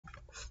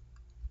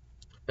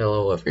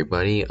Hello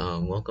everybody,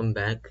 welcome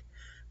back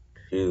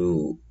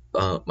to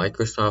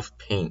Microsoft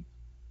Paint.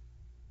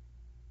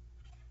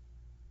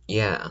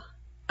 Yeah,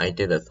 I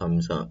did a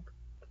thumbs up.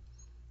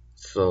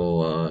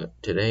 So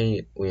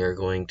today we are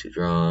going to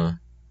draw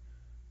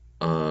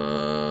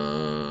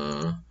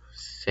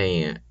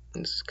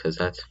sands, cause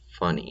that's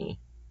funny.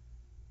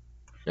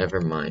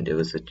 Never mind, it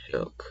was a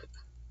joke.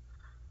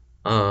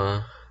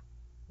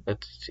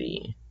 Let's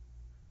see.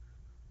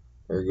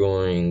 We're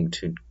going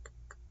to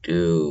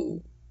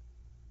do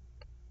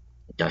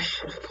I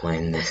should have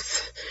planned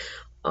this.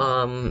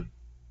 Draw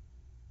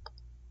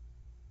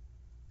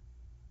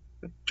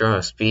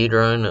a speed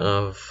run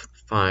of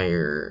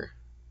fire.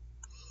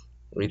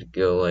 We'd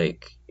go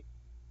like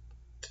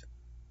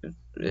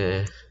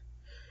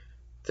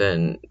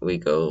then we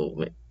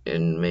go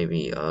and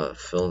maybe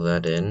fill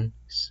that in.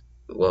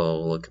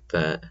 Well, look at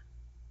that.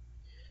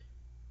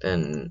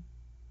 Then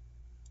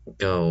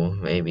go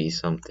maybe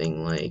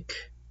something like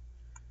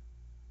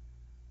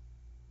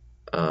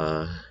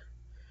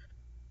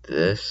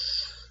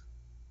this.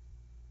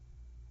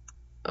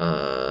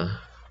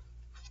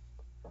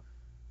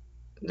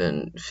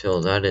 Then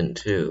fill that in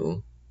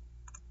too.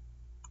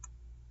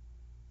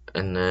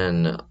 And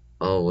then,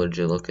 oh, would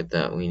you look at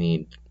that? We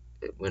need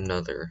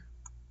another.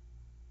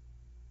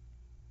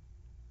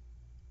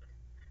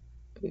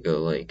 We go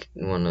like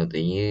one of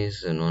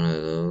these and one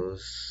of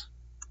those.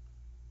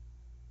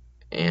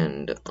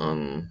 And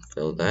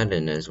fill that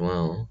in as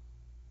well.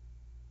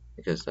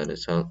 Because that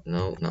is how,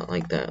 no, not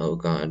like that, oh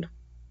god.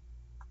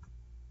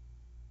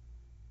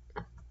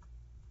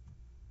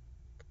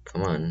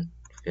 Come on,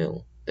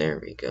 fill, there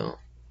we go.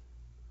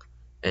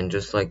 And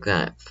just like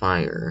that,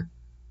 fire,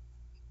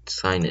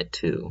 sign it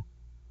too,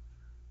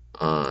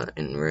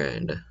 in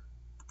red.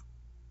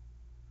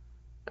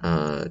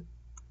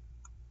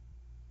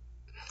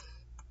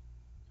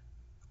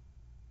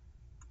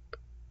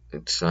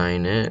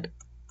 Sign it,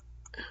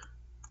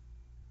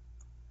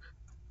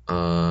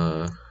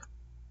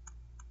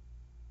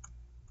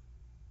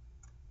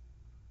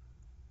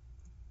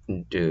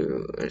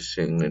 do a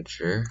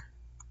signature.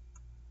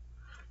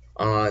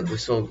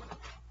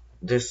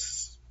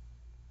 This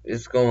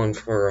is going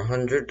for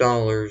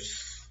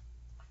 $100.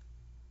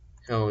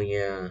 Hell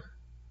yeah.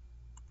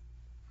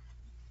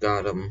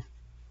 Got 'em.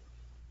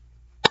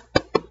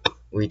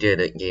 We did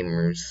it,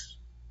 gamers.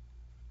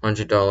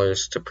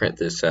 $100 to print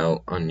this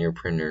out on your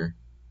printer.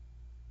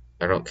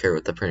 I don't care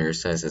what the printer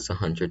says, it's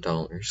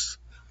 $100.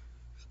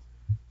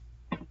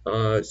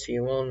 See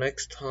you all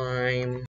next time.